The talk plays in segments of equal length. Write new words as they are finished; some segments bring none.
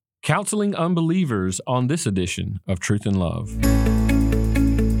counseling unbelievers on this edition of Truth and Love.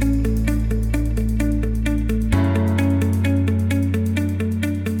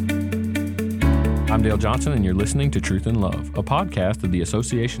 I'm Dale Johnson, and you're listening to Truth and Love, a podcast of the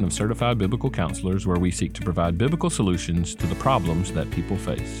Association of Certified Biblical Counselors, where we seek to provide biblical solutions to the problems that people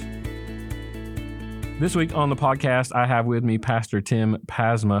face. This week on the podcast, I have with me Pastor Tim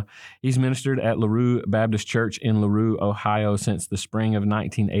Pasma. He's ministered at LaRue Baptist Church in LaRue, Ohio since the spring of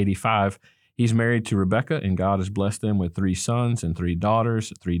 1985. He's married to Rebecca, and God has blessed them with 3 sons and 3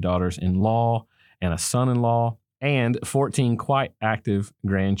 daughters-in-law, and a son-in-law, and 14 quite active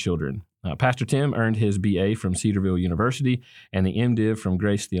grandchildren. Pastor Tim earned his BA from Cedarville University and the MDiv from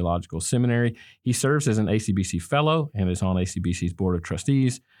Grace Theological Seminary. He serves as an ACBC Fellow and is on ACBC's Board of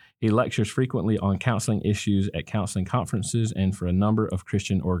Trustees. He lectures frequently on counseling issues at counseling conferences and for a number of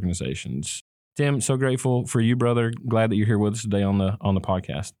Christian organizations. Tim, so grateful for you, brother. Glad that you're here with us today on the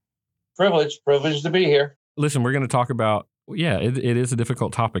podcast. Privilege to be here. Listen, we're going to talk about, it is a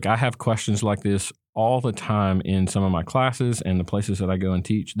difficult topic. I have questions like this all the time in some of my classes and the places that I go and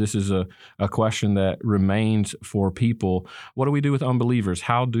teach. This is a question that remains for people. What do we do with unbelievers?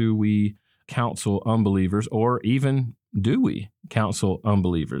 How do we counsel unbelievers, or even do we counsel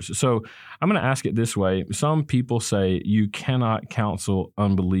unbelievers? So I'm going to ask it this way. Some people say you cannot counsel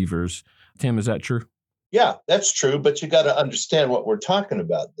unbelievers. Tim, is that true? Yeah, that's true, but you got to understand what we're talking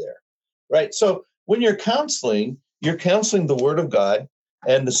about there, right? So when you're counseling the Word of God,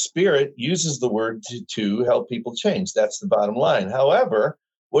 and the Spirit uses the Word to help people change. That's the bottom line. However,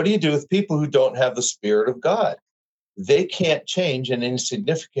 what do you do with people who don't have the Spirit of God? They can't change in any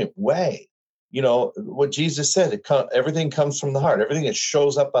significant way. You know, what Jesus said, everything comes from the heart. Everything that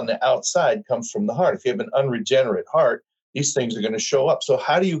shows up on the outside comes from the heart. If you have an unregenerate heart, these things are going to show up. So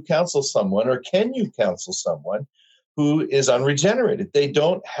how do you counsel someone, or can you counsel someone who is unregenerated? They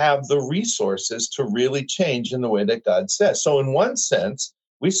don't have the resources to really change in the way that God says. So in one sense,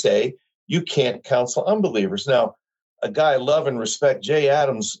 we say you can't counsel unbelievers. Now, a guy I love and respect, Jay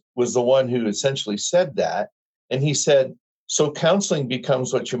Adams, was the one who essentially said that. And he said, so counseling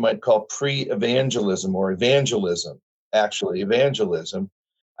becomes what you might call pre-evangelism, or evangelism. I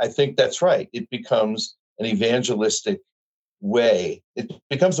think that's right. It becomes an evangelistic way. It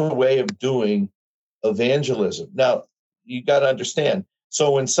becomes a way of doing evangelism. Now, you got to understand.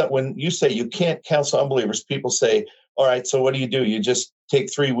 So when you say you can't counsel unbelievers, people say, all right, so what do? You just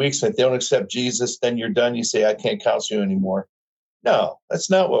take 3 weeks, and if they don't accept Jesus, then you're done. You say, I can't counsel you anymore. No, that's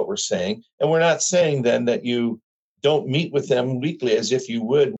not what we're saying. And we're not saying then that you don't meet with them weekly as if you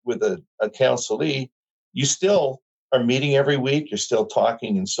would with a counselee. You still are meeting every week. You're still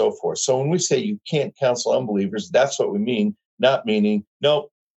talking and so forth. So when we say you can't counsel unbelievers, that's what we mean, not meaning,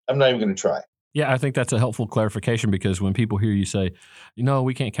 nope, I'm not even going to try. Yeah, I think that's a helpful clarification, because when people hear you say,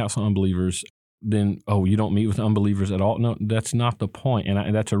 we can't counsel unbelievers, then, you don't meet with unbelievers at all. No, that's not the point.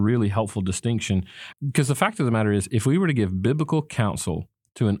 And that's a really helpful distinction, because the fact of the matter is, if we were to give biblical counsel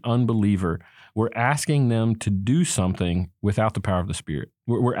to an unbeliever, we're asking them to do something without the power of the Spirit.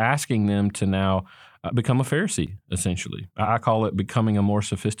 We're asking them to now become a Pharisee, essentially. I call it becoming a more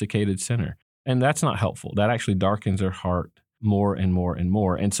sophisticated sinner. And that's not helpful. That actually darkens their heart more and more and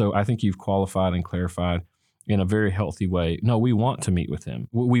more. And so I think you've qualified and clarified in a very healthy way. No, we want to meet with them.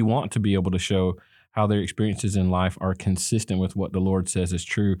 We want to be able to show how their experiences in life are consistent with what the Lord says is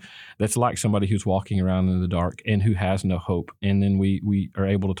true. That's like somebody who's walking around in the dark and who has no hope. And then we are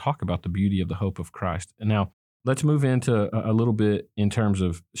able to talk about the beauty of the hope of Christ. And now let's move into a little bit in terms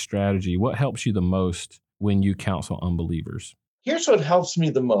of strategy. What helps you the most when you counsel unbelievers? Here's what helps me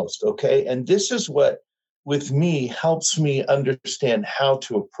the most, okay? And this is what, with me, helps me understand how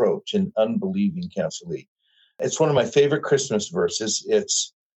to approach an unbelieving counselee. It's one of my favorite Christmas verses.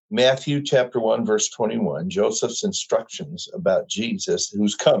 It's Matthew chapter 1, verse 21, Joseph's instructions about Jesus,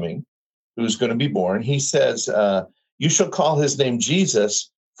 who's coming, who's going to be born. He says, you shall call his name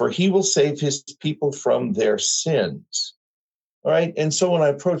Jesus, for he will save his people from their sins. All right. And so when I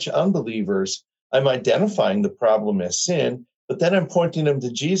approach unbelievers, I'm identifying the problem as sin, but then I'm pointing them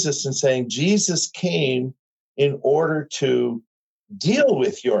to Jesus and saying, Jesus came in order to deal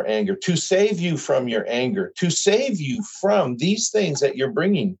with your anger, to save you from your anger, to save you from these things that you're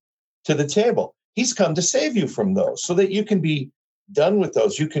bringing to the table. He's come to save you from those so that you can be done with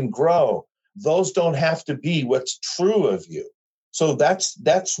those. You can grow. Those don't have to be what's true of you. So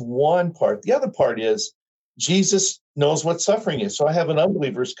that's one part. The other part is Jesus knows what suffering is. So I have an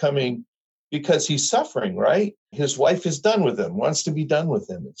unbeliever coming because he's suffering, right? His wife is done with him, wants to be done with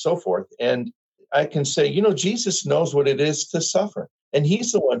him, and so forth. And I can say, Jesus knows what it is to suffer. And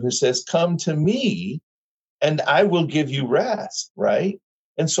he's the one who says, come to me and I will give you rest, right?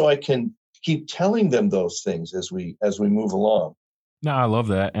 And so I can keep telling them those things as we move along. No, I love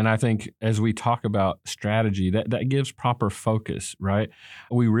that. And I think as we talk about strategy, that gives proper focus, right?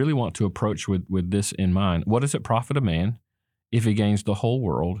 We really want to approach with this in mind. What does it profit a man if he gains the whole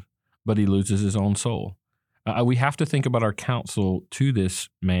world, but he loses his own soul? We have to think about our counsel to this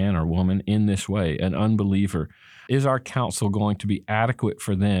man or woman in this way, an unbeliever. Is our counsel going to be adequate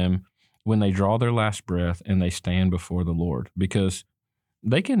for them when they draw their last breath and they stand before the Lord? Because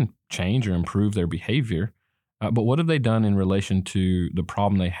they can change or improve their behavior, but what have they done in relation to the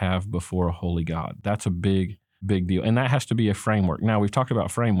problem they have before a holy God? That's a big, big deal. And that has to be a framework. Now, we've talked about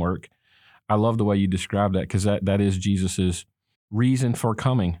framework. I love the way you described that because that is Jesus's reason for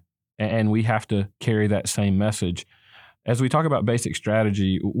coming. And we have to carry that same message. As we talk about basic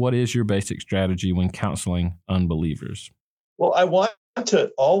strategy, what is your basic strategy when counseling unbelievers? Well, I want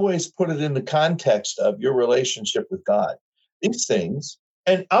to always put it in the context of your relationship with God. These things,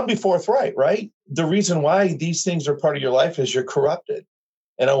 and I'll be forthright, right? The reason why these things are part of your life is you're corrupted.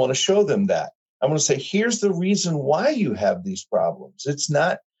 And I want to show them that. I want to say, here's the reason why you have these problems. It's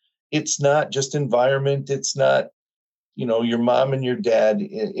not just environment. It's not, your mom and your dad.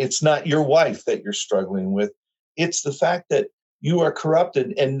 It's not your wife that you're struggling with. It's the fact that you are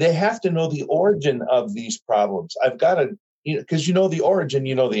corrupted, and they have to know the origin of these problems. I've got to, because the origin,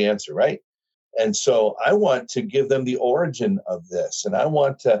 the answer, right? And so I want to give them the origin of this, and I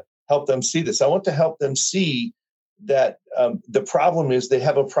want to help them see this. I want to help them see that the problem is they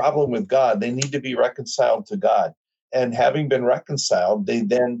have a problem with God. They need to be reconciled to God. And having been reconciled, they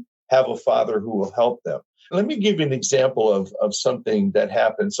then have a father who will help them. Let me give you an example of something that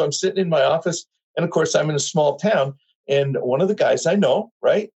happened. So I'm sitting in my office, and of course, I'm in a small town. And one of the guys I know,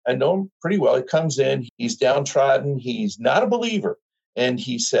 right? I know him pretty well. He comes in, he's downtrodden, he's not a believer. And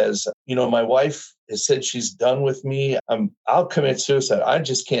he says, my wife has said she's done with me. I'll commit suicide. I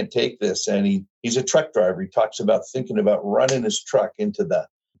just can't take this. And he's a truck driver. He talks about thinking about running his truck into the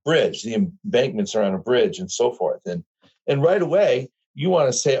bridge, the embankments around a bridge and so forth. And right away, you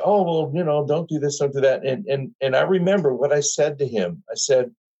want to say, oh, well, don't do this, don't do that. And I remember what I said to him. I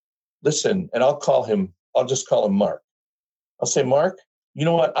said, listen, and I'll just call him Mark. I'll say, Mark, you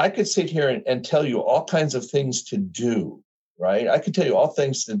know what? I could sit here and tell you all kinds of things to do, right? I could tell you all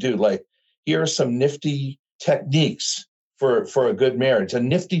things to do. Like, here are some nifty techniques for a good marriage, and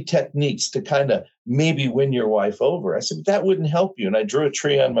nifty techniques to kind of maybe win your wife over. I said, but that wouldn't help you. And I drew a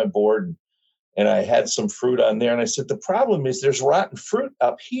tree on my board, and I had some fruit on there. And I said, the problem is there's rotten fruit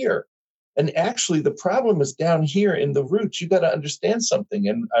up here. And actually, the problem is down here in the roots. You got to understand something.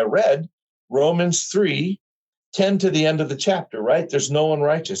 And I read Romans 3:10 to the end of the chapter, right? There's no one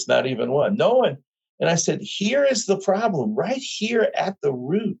righteous, not even one. No one. And I said, here is the problem, right here at the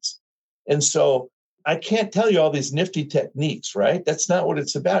roots. And so I can't tell you all these nifty techniques, right? That's not what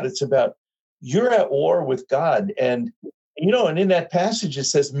it's about. It's about you're at war with God. And in that passage, it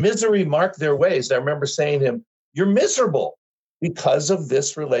says, misery mark their ways. I remember saying to him, you're miserable because of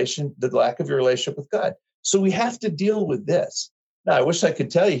this the lack of your relationship with God. So we have to deal with this. Now, I wish I could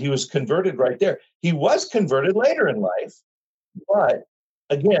tell you he was converted right there. He was converted later in life. But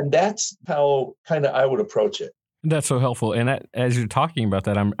again, that's how kind of I would approach it. That's so helpful. And as you're talking about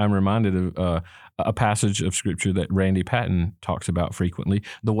that, I'm reminded of a passage of scripture that Randy Patton talks about frequently.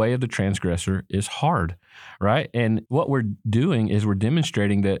 The way of the transgressor is hard, right? And what we're doing is we're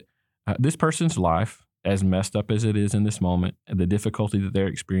demonstrating that this person's life, as messed up as it is in this moment, the difficulty that they're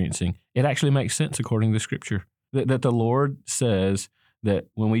experiencing, it actually makes sense according to scripture. That the Lord says that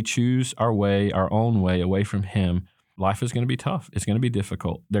when we choose our own way away from Him, life is going to be tough. It's going to be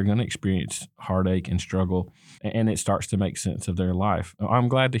difficult. They're going to experience heartache and struggle, and it starts to make sense of their life. I'm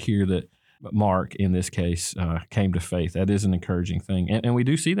glad to hear that Mark, in this case, came to faith. That is an encouraging thing. And we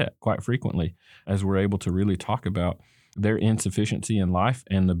do see that quite frequently as we're able to really talk about their insufficiency in life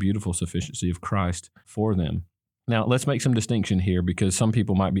and the beautiful sufficiency of Christ for them. Now, let's make some distinction here because some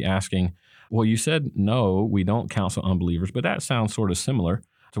people might be asking, well, you said, no, we don't counsel unbelievers, but that sounds sort of similar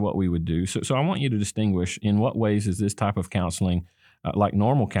to what we would do. So I want you to distinguish in what ways is this type of counseling like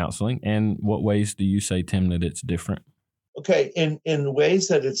normal counseling, and what ways do you say, Tim, that it's different? Okay, in ways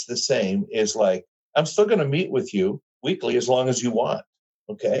that it's the same is like, I'm still going to meet with you weekly as long as you want,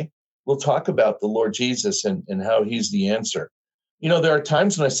 okay? We'll talk about the Lord Jesus and how He's the answer. There are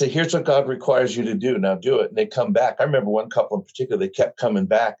times when I say, here's what God requires you to do. Now do it. And they come back. I remember one couple in particular, they kept coming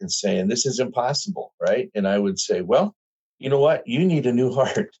back and saying, this is impossible, right? And I would say, well, you know what? You need a new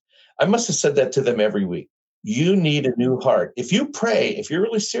heart. I must have said that to them every week. You need a new heart. If you pray, if you're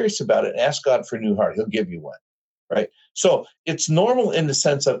really serious about it, and ask God for a new heart, He'll give you one, right? So it's normal in the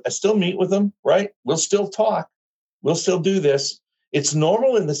sense of I still meet with them, right? We'll still talk. We'll still do this. It's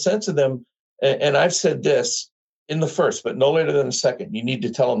normal in the sense of them, and I've said this in the first, but no later than the second, you need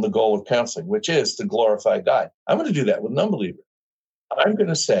to tell them the goal of counseling, which is to glorify God. I'm going to do that with an unbeliever. I'm going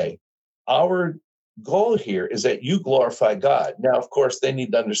to say, our goal here is that you glorify God. Now, of course, they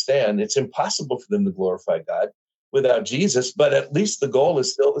need to understand it's impossible for them to glorify God without Jesus, but at least the goal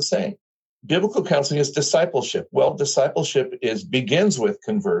is still the same. Biblical counseling is discipleship. Well, discipleship begins with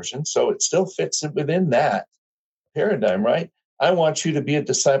conversion, so it still fits within that paradigm, right? I want you to be a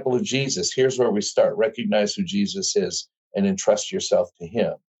disciple of Jesus. Here's where we start. Recognize who Jesus is and entrust yourself to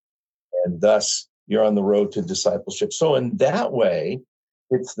him. And thus, you're on the road to discipleship. So in that way,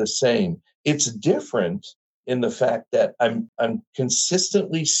 it's the same. It's different in the fact that I'm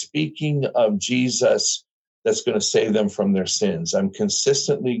consistently speaking of Jesus that's going to save them from their sins. I'm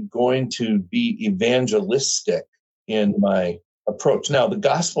consistently going to be evangelistic in my approach. Now, the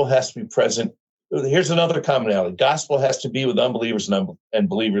gospel has to be present. Here's another commonality. Gospel has to be with unbelievers and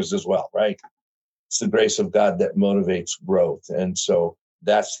believers as well, right? It's the grace of God that motivates growth. And so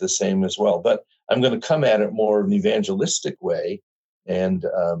that's the same as well. But I'm going to come at it more in an evangelistic way and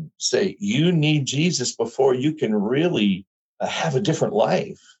say, you need Jesus before you can really have a different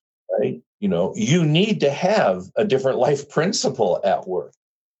life, right? You need to have a different life principle at work.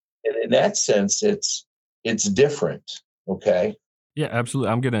 And in that sense, it's different. Okay. Yeah,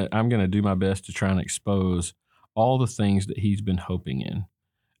 absolutely. I'm gonna do my best to try and expose all the things that he's been hoping in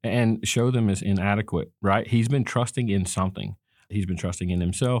and show them as inadequate, right? He's been trusting in something. He's been trusting in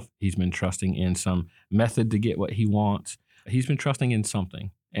himself. He's been trusting in some method to get what he wants. He's been trusting in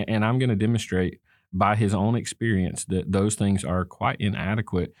something. And I'm going to demonstrate by his own experience that those things are quite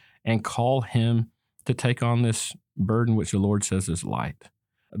inadequate and call him to take on this burden which the Lord says is light.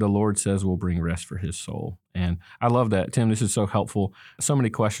 The Lord says will bring rest for his soul. And I love that. Tim, this is so helpful. So many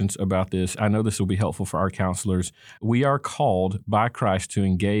questions about this. I know this will be helpful for our counselors. We are called by Christ to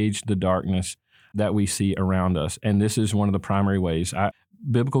engage the darkness that we see around us. And this is one of the primary ways.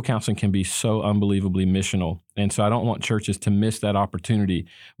 Biblical counseling can be so unbelievably missional. And so I don't want churches to miss that opportunity.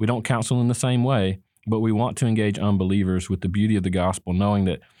 We don't counsel in the same way, but we want to engage unbelievers with the beauty of the gospel, knowing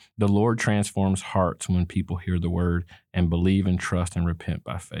that the Lord transforms hearts when people hear the word and believe and trust and repent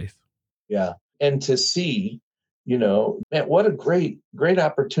by faith. Yeah. And to see, man, what a great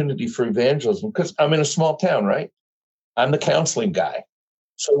opportunity for evangelism, because I'm in a small town, right? I'm the counseling guy.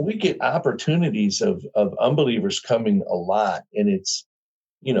 So we get opportunities of unbelievers coming a lot. And it's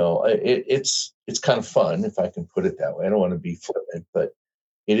kind of fun, if I can put it that way. I don't want to be flippant, but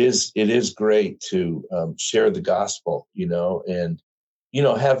it is great to share the gospel, and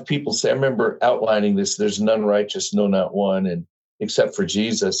have people say, I remember outlining this, there's none righteous, no, not one, and except for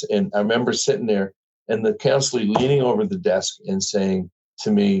Jesus. And I remember sitting there and the counselor leaning over the desk and saying to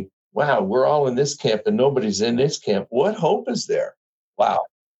me, wow, we're all in this camp and nobody's in this camp. What hope is there? Wow.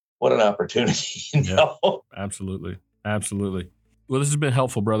 What an opportunity. Yeah, absolutely. Absolutely. Well, this has been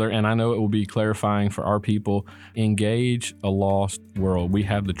helpful, brother, and I know it will be clarifying for our people. Engage a lost world. We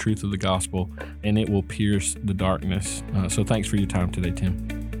have the truth of the gospel, and it will pierce the darkness. So thanks for your time today, Tim.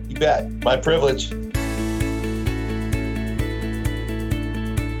 You bet. My privilege.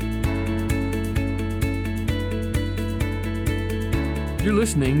 You're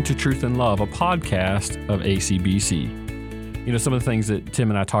listening to Truth and Love, a podcast of ACBC. Some of the things that Tim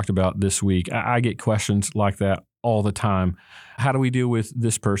and I talked about this week, I get questions like that all the time. How do we deal with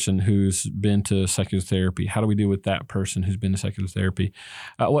this person who's been to secular therapy? How do we deal with that person who's been to secular therapy?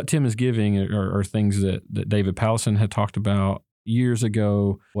 What Tim is giving are things that David Powlison had talked about years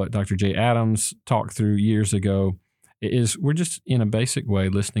ago, what Dr. J. Adams talked through years ago. Is we're just in a basic way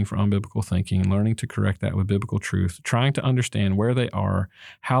listening for unbiblical thinking and learning to correct that with biblical truth, trying to understand where they are,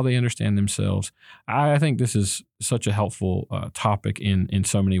 how they understand themselves. I think this is such a helpful topic in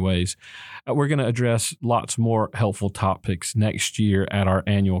so many ways. We're going to address lots more helpful topics next year at our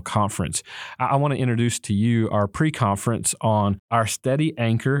annual conference. I want to introduce to you our pre-conference on our steady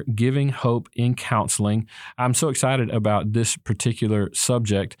anchor, giving hope in counseling. I'm so excited about this particular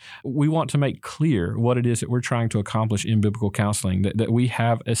subject. We want to make clear what it is that we're trying to accomplish in biblical counseling, that we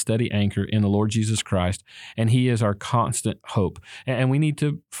have a steady anchor in the Lord Jesus Christ, and he is our constant hope. And we need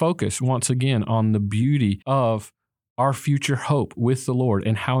to focus once again on the beauty of our future hope with the Lord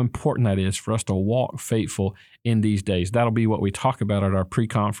and how important that is for us to walk faithful in these days. That'll be what we talk about at our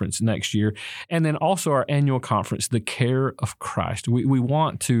pre-conference next year. And then also our annual conference, The Care of Christ. We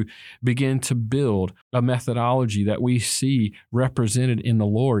want to begin to build a methodology that we see represented in the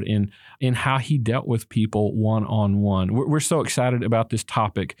Lord in how he dealt with people one-on-one. We're so excited about this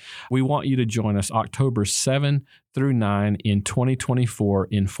topic. We want you to join us October 7 through 9 in 2024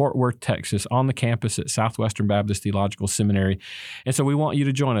 in Fort Worth, Texas, on the campus at Southwestern Baptist Theological Seminary. And so we want you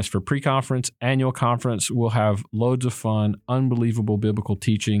to join us for pre-conference, annual conference. We'll have loads of fun, unbelievable biblical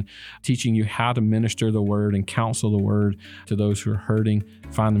teaching you how to minister the word and counsel the word to those who are hurting,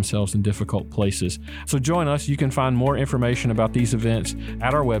 find themselves in difficult places. So join us. You can find more information about these events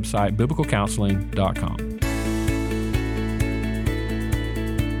at our website, biblicalcounseling.com.